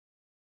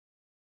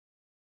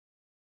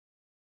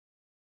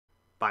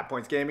5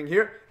 Points Gaming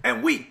here,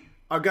 and we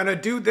are gonna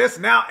do this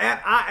now, and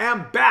I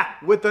am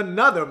back with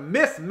another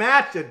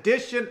mismatch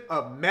edition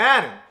of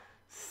Madden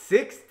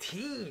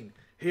 16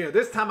 here.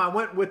 This time I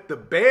went with the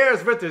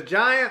Bears versus the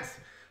Giants.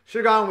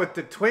 Should have gone with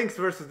the Twinks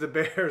versus the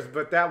Bears,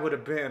 but that would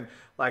have been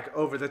like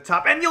over the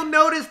top. And you'll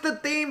notice the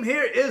theme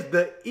here is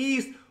the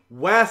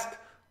East-West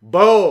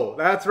Bowl.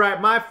 That's right,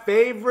 my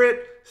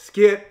favorite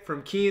skit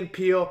from Key and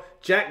Peele.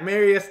 Jack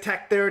Marius,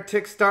 Tack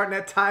Theratic starting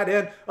at tight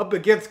end up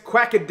against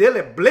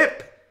Quackadilly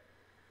Blip.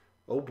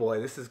 Oh boy,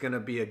 this is going to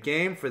be a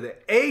game for the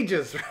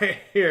ages right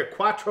here.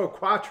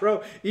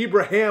 Quattro,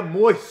 Ibrahim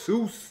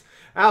Moisus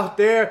out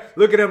there.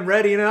 Look at him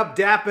readying up,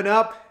 dapping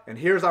up. And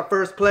here's our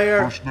first player.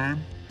 First name,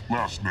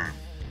 last name,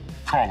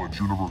 College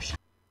University.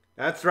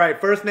 That's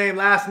right, first name,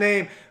 last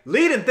name,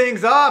 leading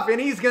things off, and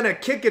he's going to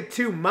kick it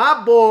to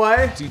my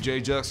boy.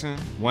 TJ Jackson,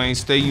 Wayne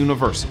State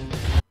University.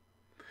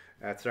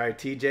 That's right,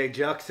 TJ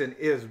Jackson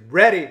is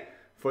ready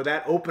for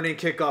that opening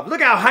kickoff.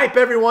 Look how hype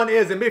everyone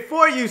is. And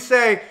before you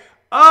say,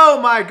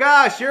 oh my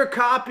gosh, you're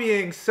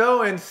copying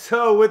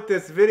so-and-so with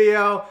this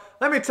video,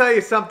 let me tell you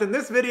something.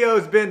 This video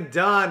has been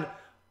done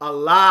a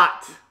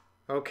lot,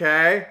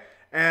 okay?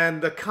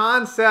 And the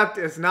concept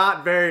is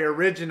not very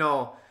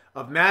original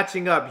of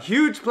matching up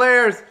huge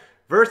players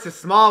versus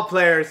small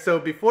players. So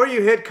before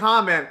you hit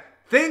comment,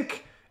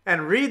 think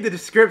and read the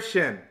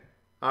description,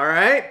 all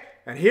right?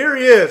 And here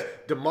he is,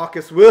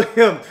 DeMarcus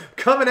Williams,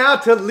 coming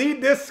out to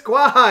lead this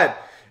squad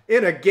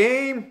in a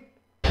game.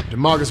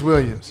 DeMarcus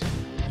Williams,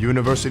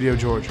 University of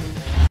Georgia.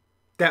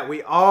 That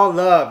we all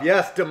love.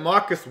 Yes,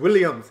 DeMarcus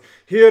Williams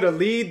here to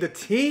lead the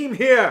team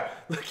here.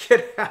 Look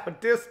at how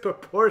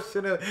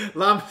disproportionate,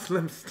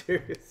 Slim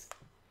Mysterious.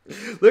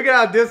 Look at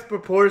how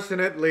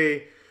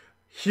disproportionately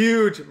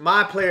huge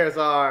my players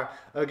are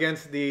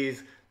against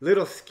these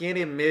little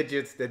skinny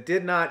midgets that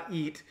did not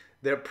eat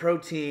their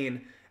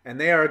protein. And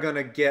they are going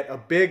to get a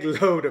big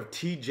load of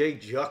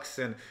TJ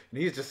Jackson.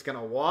 And he's just going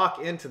to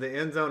walk into the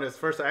end zone as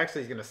first.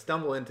 Actually, he's going to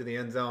stumble into the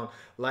end zone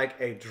like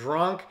a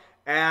drunk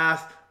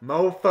ass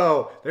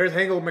mofo. There's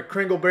Hangle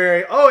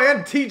McCringleberry. Oh,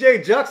 and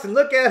TJ Jackson.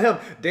 Look at him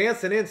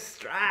dancing in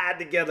stride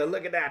together.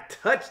 Look at that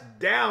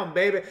touchdown,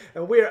 baby.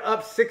 And we are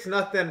up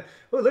 6-0.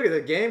 Oh, look at the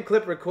game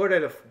clip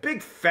recorded. A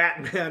big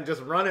fat man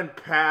just running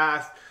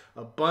past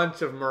a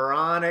bunch of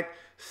moronic,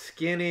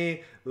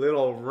 skinny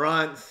little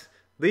runts.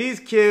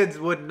 These kids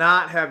would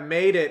not have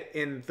made it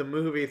in the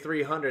movie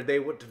 300. They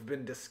would have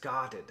been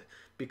discarded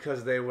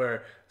because they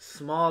were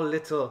small,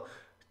 little,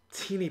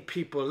 teeny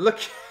people. Look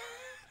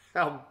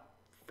how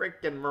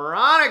freaking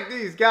moronic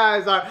these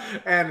guys are.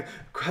 And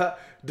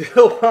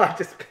Dilwar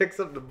just picks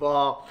up the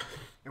ball.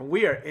 And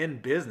we are in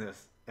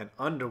business and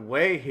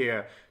underway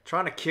here,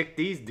 trying to kick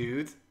these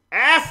dudes'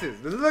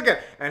 asses. Look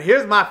at, and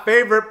here's my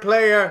favorite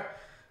player.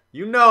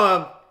 You know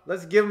him.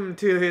 Let's give him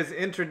to his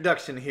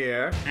introduction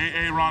here.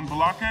 Ron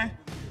Balake,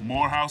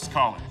 Morehouse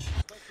College.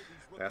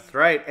 That's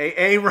right,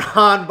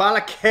 Ron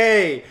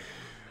Balake,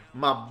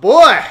 my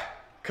boy,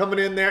 coming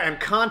in there, and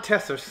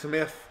Contessa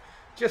Smith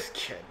just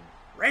getting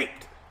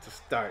raped to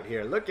start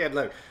here. Look,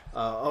 Ibrahim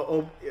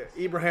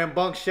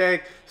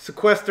Bunkshake,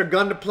 Sequester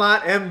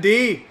Gunderplant,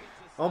 MD.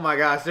 Oh my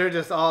gosh, they're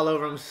just all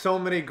over him. So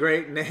many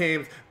great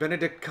names.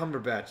 Benedict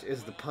Cumberbatch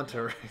is the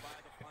punter right there.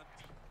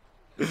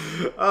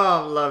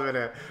 Oh, I'm loving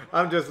it.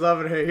 I'm just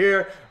loving it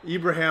here.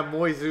 Ibrahim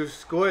Moisus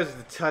scores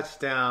the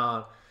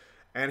touchdown.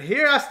 And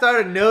here I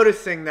started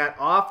noticing that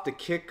off the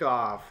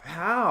kickoff,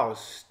 how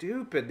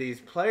stupid these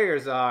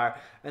players are.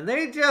 And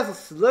they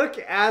just look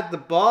at the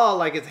ball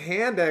like it's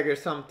hand egg or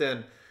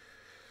something.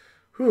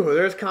 Whew,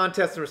 there's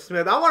Contessa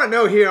Smith. I want to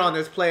know here on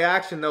this play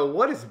action, though,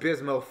 what is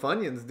Bismo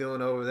Funyuns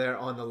doing over there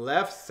on the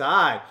left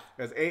side?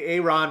 As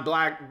Aaron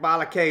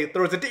Balake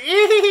throws it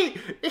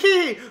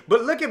to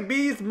but look at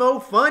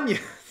Bismo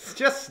Funyuns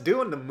just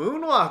doing the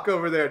moonwalk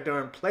over there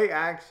during play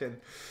action.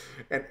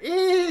 And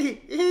oh,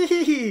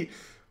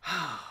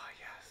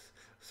 yes.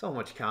 So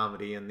much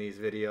comedy in these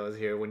videos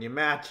here. When you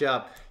match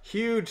up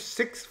huge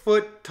 6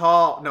 foot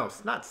tall, no,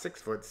 it's not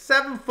 6 foot,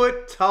 7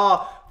 foot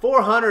tall,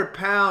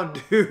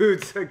 400-pound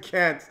dudes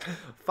against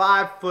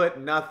 5 foot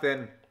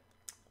nothing,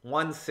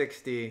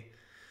 160.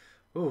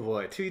 Oh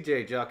boy,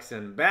 TJ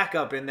Jackson back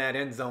up in that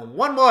end zone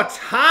one more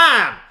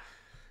time.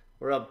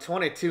 We're up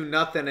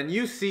 22-0, and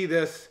you see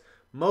this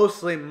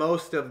most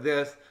of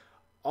this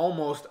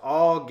almost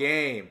all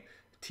game.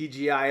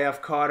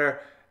 TGIF Carter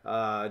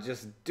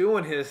just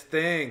doing his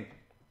thing.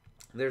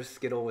 There's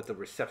Skittle with the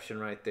reception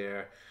right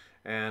there.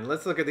 And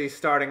let's look at these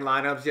starting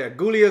lineups. Yeah,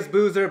 Gulius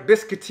Boozer,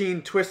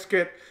 Biscatine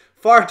Twisket,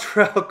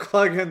 Fartrell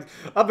Cluggins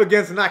up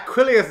against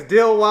Naquilius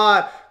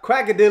Dilwad,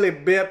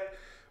 Quackadilly Blip,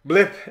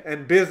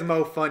 and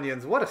Bismo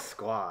Funyuns. What a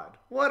squad.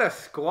 What a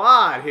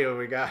squad here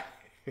we got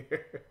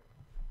here.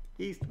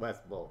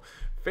 East-West Bowl.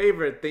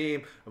 Favorite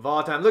theme of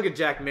all time. Look at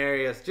Jack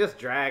Marius just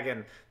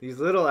dragging these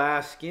little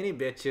ass skinny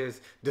bitches.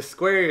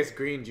 Desquarius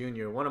Green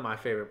Jr., one of my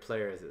favorite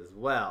players as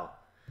well.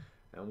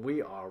 And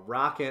we are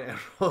rocking and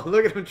rolling.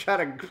 Look at him try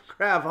to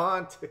grab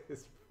onto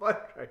his foot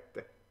right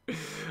there.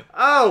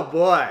 Oh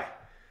boy.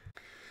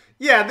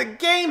 Yeah, the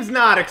game's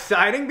not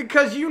exciting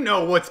because you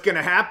know what's going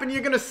to happen.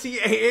 You're going to see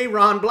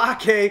Aaron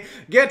Blake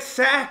get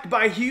sacked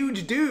by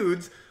huge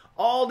dudes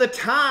all the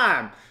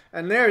time.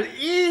 And there's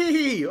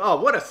oh,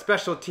 what a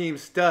special team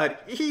stud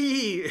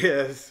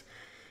is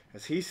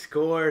as he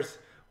scores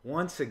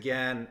once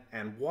again.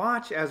 And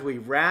watch as we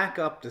rack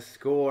up the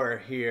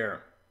score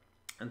here.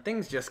 And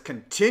things just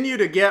continue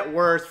to get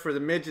worse for the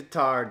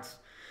Midgetards.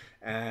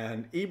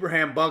 And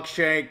Ibrahim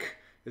Buckshake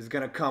is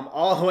going to come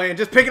all the way and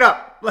just pick it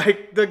up.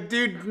 Like, the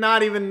dude's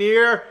not even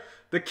near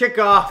the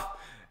kickoff.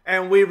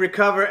 And we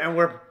recover, and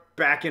we're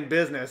back in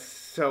business.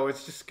 So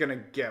it's just going to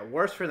get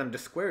worse for them.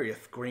 DeSquarius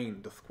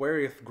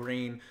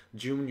Green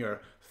Jr.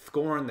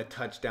 scoring the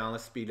touchdown.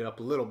 Let's speed it up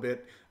a little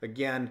bit.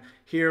 Again,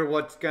 here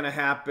what's going to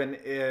happen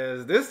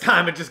is this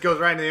time it just goes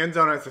right in the end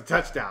zone and it's a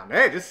touchdown.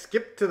 Hey, just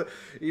skip to the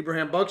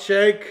Ibrahim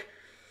Buckshake.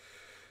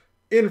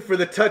 In for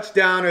the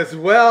touchdown as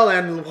well.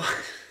 And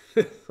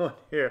this one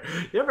here.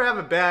 You ever have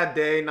a bad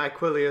day,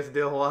 Nyquilius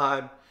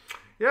Dilwad?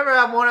 You ever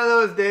have one of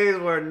those days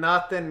where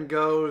nothing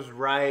goes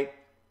right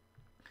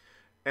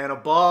and a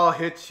ball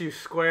hits you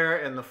square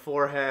in the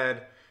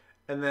forehead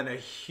and then a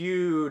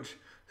huge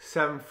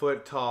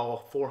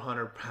 7-foot-tall,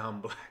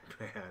 400-pound black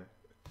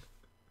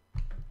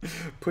man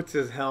puts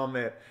his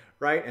helmet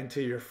right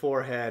into your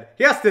forehead?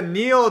 He has to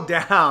kneel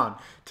down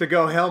to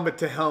go helmet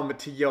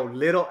to your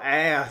little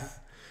ass.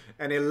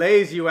 And it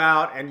lays you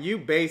out, and you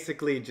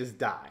basically just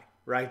die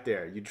right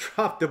there. You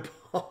drop the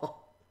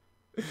ball,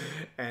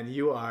 and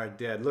you are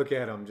dead. Look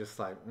at him, just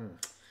like,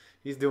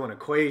 he's doing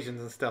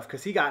equations and stuff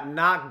because he got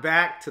knocked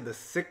back to the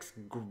 6th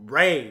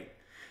grade.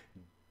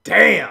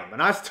 Damn!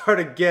 And I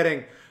started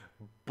getting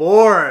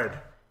bored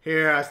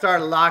here. I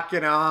started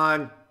locking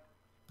on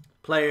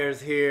players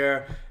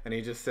here, and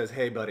he just says,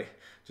 hey, buddy,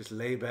 just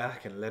lay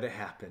back and let it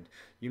happen.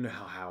 You know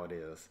how it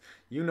is.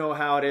 You know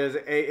how it is.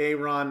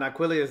 Aaron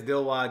Nyquilius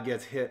Dilwad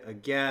gets hit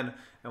again,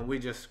 and we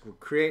just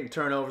creating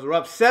turnovers. We're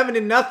up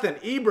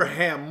 7-0.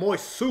 Ibrahim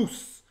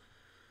Moisus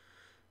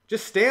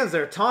just stands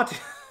there taunting.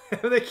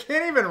 They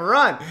can't even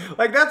run.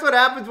 Like, that's what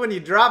happens when you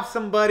drop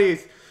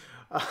somebody's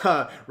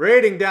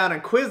rating down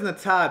in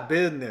Quiznatad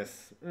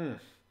business.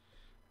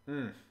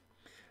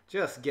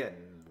 Just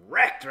getting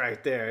wrecked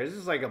right there. It's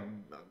just like a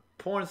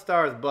porn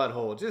star's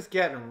butthole, just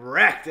getting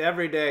wrecked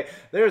every day.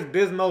 There's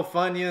Bismo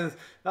Funyuns.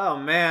 Oh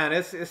man,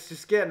 it's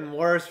just getting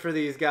worse for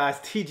these guys.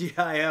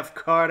 TGIF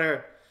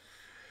Carter.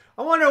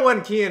 I wonder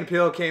when Key and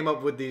Peele came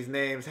up with these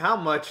names, how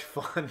much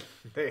fun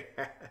they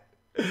had.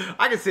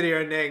 I can sit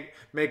here and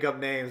make up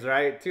names,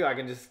 right? Too, I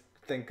can just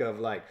think of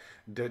like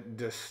the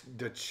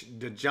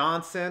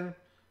Johnson,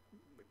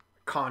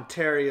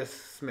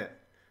 Contarius Smith.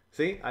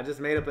 See, I just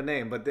made up a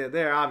name, but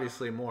they're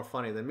obviously more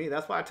funny than me.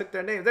 That's why I took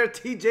their names. They're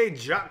TJ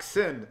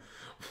Jackson.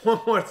 One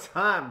more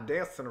time,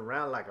 dancing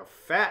around like a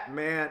fat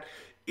man,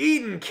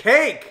 eating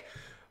cake.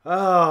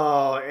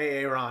 Oh,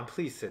 Aaron,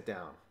 please sit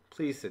down.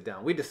 Please sit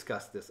down. We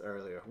discussed this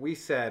earlier. We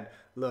said,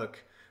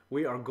 look,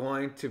 we are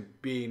going to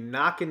be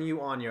knocking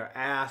you on your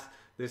ass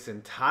this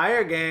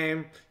entire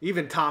game.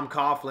 Even Tom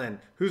Coughlin,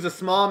 who's a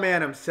small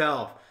man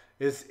himself,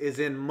 is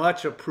in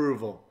much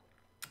approval.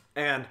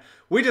 And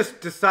we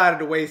just decided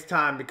to waste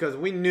time because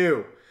we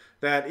knew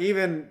that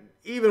even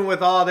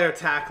with all their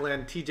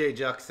tackling, TJ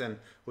Jackson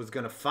was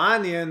going to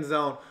find the end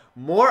zone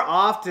more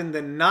often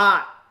than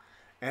not.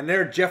 And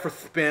their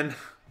Jefferson,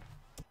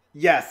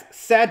 yes,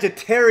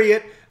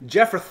 Sagittariat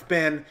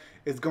Jefferson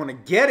is going to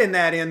get in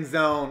that end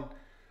zone.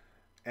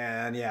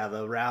 And yeah,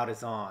 the route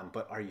is on.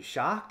 But are you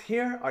shocked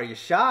here? Are you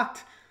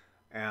shocked?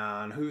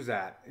 And who's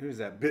that? Who's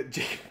that?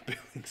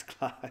 Billings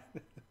Clyde.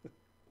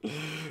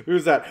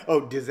 Who's that?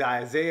 Oh,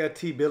 Isaiah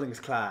T.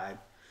 Billings-Clyde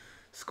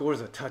scores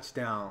a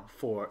touchdown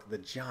for the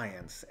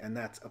Giants. And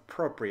that's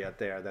appropriate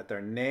there, that they're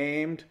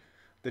named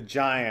the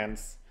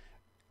Giants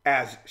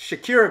as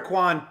Shakira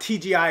Kwan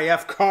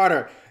TGIF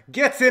Carter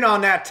gets in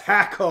on that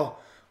tackle.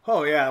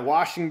 Oh, yeah,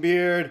 washing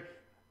beard,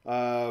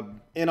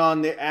 in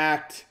on the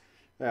act.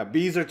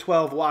 Beezer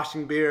 12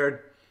 washing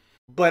beard.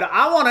 But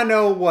I want to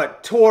know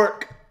what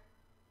Torque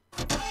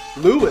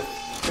Lewis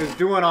is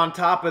doing on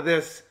top of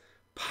this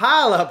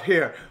pile up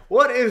here.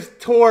 What is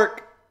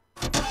Torque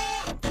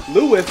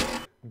Lewis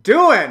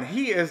doing?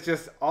 He is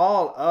just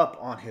all up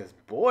on his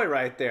boy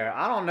right there.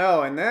 I don't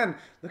know. And then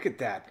look at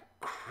that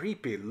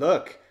creepy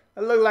look.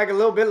 It looked like a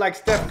little bit like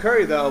Steph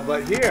Curry though,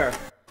 but here.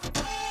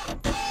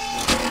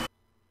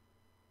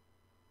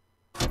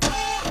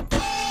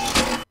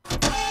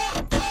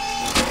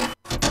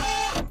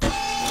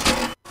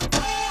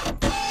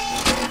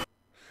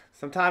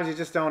 Sometimes you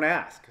just don't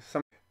ask.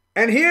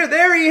 And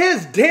there he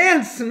is,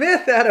 Dan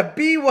Smith out of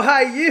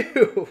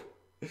BYU.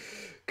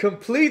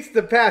 Completes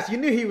the pass. You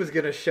knew he was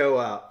going to show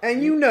up.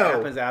 And you know what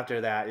happens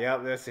after that.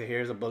 Yep,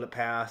 here's a bullet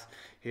pass.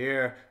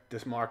 Here,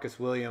 this Marcus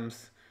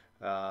Williams.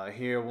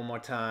 Here, one more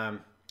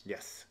time.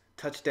 Yes,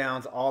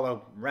 touchdowns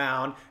all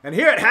around. And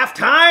here at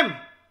halftime,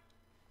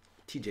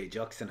 TJ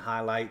Jackson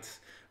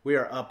highlights. We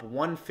are up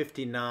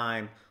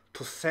 159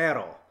 to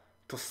 0.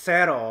 To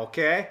 0,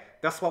 okay?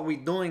 That's what we're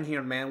doing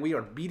here, man. We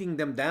are beating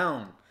them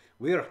down.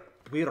 We are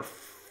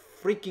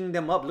freaking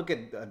them up. Look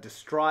at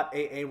distraught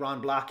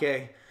Aaron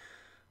Blake.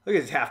 Look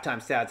at his halftime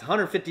stats.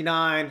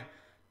 159,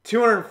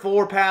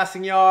 204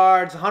 passing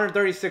yards,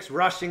 136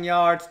 rushing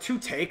yards, 2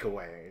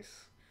 takeaways.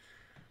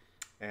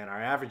 And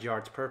our average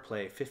yards per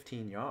play,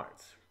 15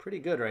 yards. Pretty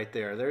good right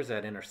there. There's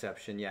that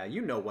interception. Yeah,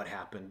 you know what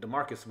happened.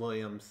 DeMarcus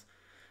Williams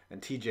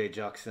and TJ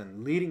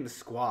Juxon leading the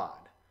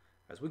squad.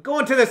 As we go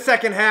into the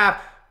second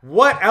half,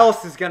 what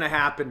else is going to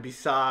happen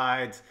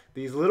besides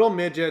these little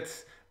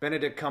midgets,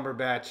 Benedict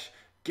Cumberbatch,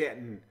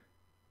 getting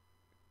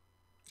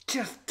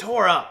just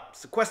tore up?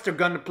 Sequester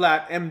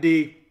Gunderplatt,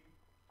 MD,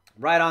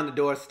 right on the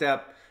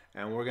doorstep,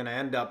 and we're going to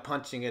end up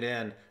punching it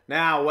in.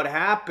 Now, what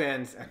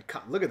happens, and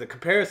look at the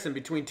comparison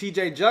between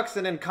TJ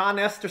Juxon and Con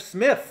Esther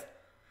Smith.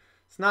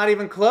 It's not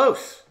even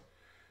close.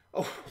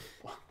 Oh,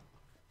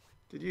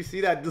 did you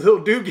see that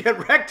little dude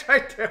get wrecked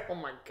right there? Oh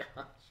my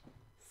gosh.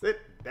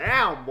 Sit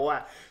down, boy.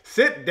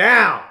 Sit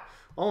down.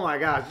 Oh my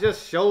gosh,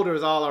 just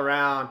shoulders all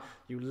around.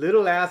 You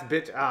little ass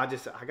bitch.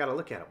 I gotta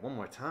look at it one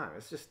more time.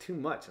 It's just too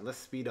much. And let's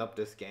speed up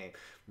this game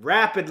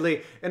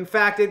rapidly. In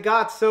fact, it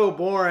got so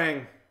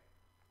boring.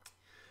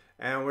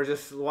 And we're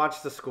just,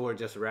 watch the score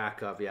just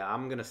rack up. Yeah,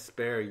 I'm going to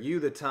spare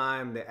you the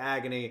time, the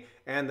agony,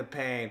 and the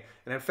pain.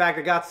 And in fact,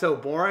 it got so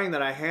boring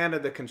that I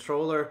handed the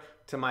controller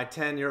to my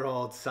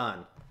 10-year-old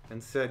son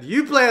and said,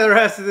 you play the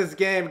rest of this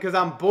game because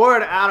I'm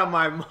bored out of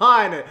my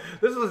mind.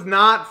 This was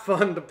not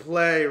fun to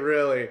play,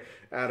 really,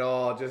 at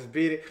all. Just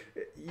beating.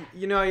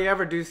 You know, you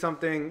ever do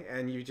something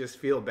and you just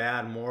feel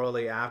bad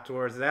morally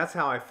afterwards? That's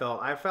how I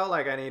felt. I felt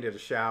like I needed a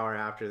shower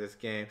after this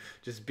game.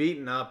 Just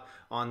beaten up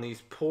on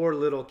these poor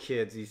little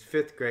kids, these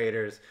 5th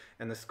graders.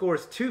 And the score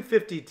is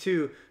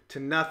 252-0.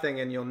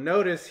 And you'll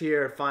notice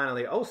here,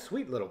 finally, oh,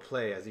 sweet little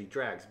play as he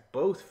drags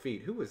both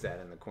feet. Who was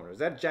that in the corner? Was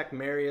that Jack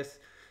Marius,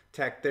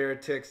 Tech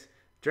Theratix?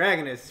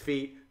 Dragging his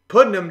feet,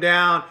 putting him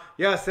down.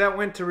 Yes, that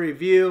went to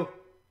review.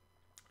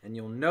 And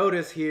you'll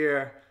notice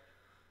here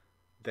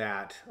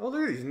that, oh,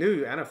 look at these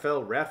new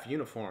NFL ref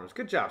uniforms.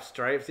 Good job,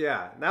 Stripes.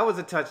 Yeah, that was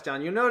a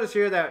touchdown. You'll notice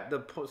here that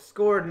the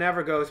score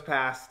never goes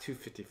past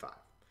 255.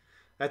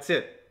 That's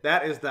it.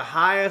 That is the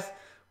highest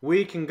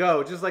we can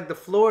go. Just like the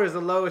floor is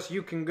the lowest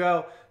you can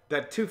go,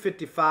 that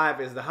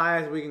 255 is the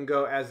highest we can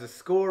go as the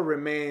score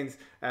remains,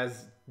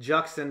 as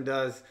Juxon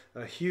does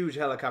a huge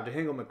helicopter,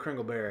 Hingle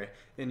McCringleberry,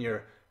 in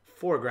your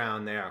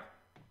foreground there.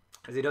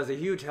 As he does a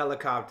huge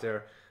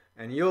helicopter,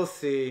 and you'll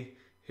see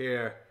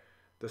here,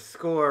 the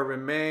score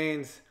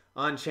remains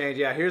unchanged.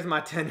 Yeah, here's my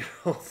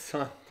 10-year-old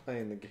son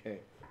playing the game.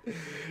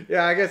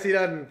 Yeah, I guess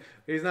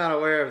he's not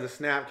aware of the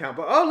snap count.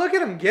 But, oh, look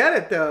at him get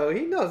it, though.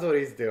 He knows what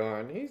he's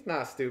doing. He's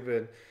not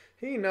stupid.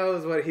 He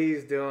knows what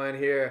he's doing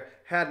here.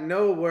 Had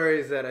no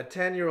worries that a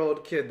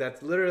 10-year-old kid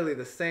that's literally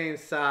the same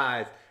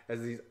size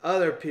as these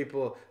other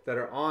people that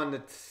are on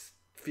the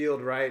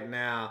field right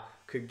now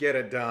could get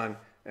it done.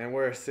 And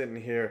we're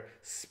sitting here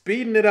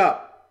speeding it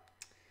up.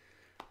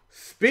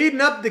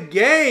 Speeding up the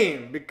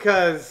game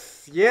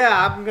because,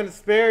 yeah, I'm going to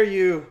spare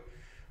you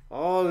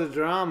all the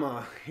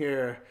drama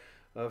here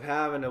of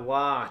having to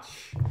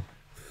watch,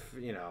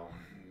 you know,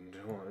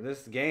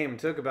 this game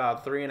took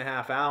about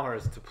 3.5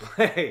 hours to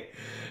play.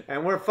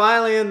 And we're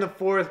finally in the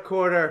 4th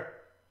quarter.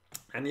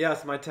 And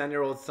yes, my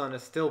 10-year-old son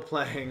is still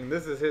playing.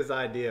 This is his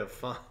idea of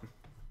fun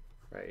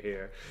right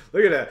here.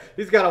 Look at that.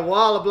 He's got a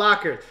wall of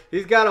blockers.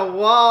 He's got a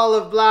wall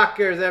of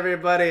blockers,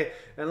 everybody.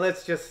 And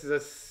let's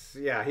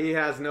yeah, he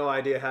has no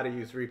idea how to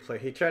use replay.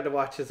 He tried to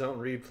watch his own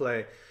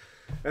replay.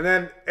 And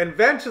then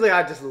eventually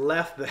I just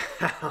left the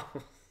house.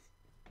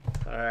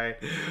 All right.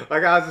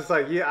 Like I was just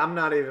like, yeah, I'm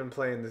not even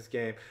playing this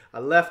game. I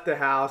left the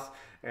house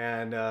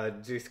and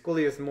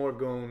Gisquilius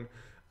Morgun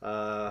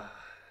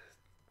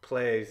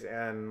plays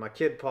and my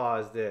kid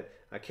paused it.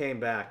 I came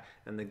back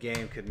and the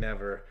game could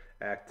never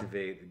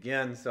activate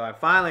again. So I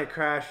finally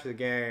crashed the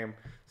game.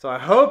 So I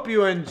hope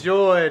you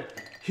enjoyed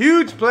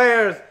huge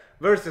players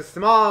versus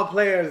small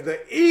players, the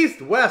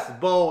East-West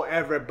Bowl,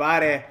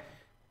 everybody.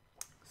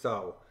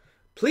 So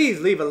please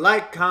leave a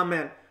like,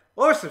 comment,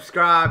 or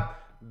subscribe.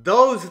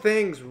 Those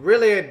things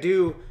really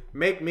do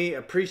make me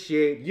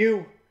appreciate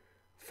you.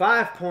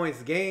 5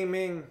 Points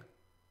Gaming,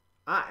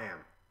 I am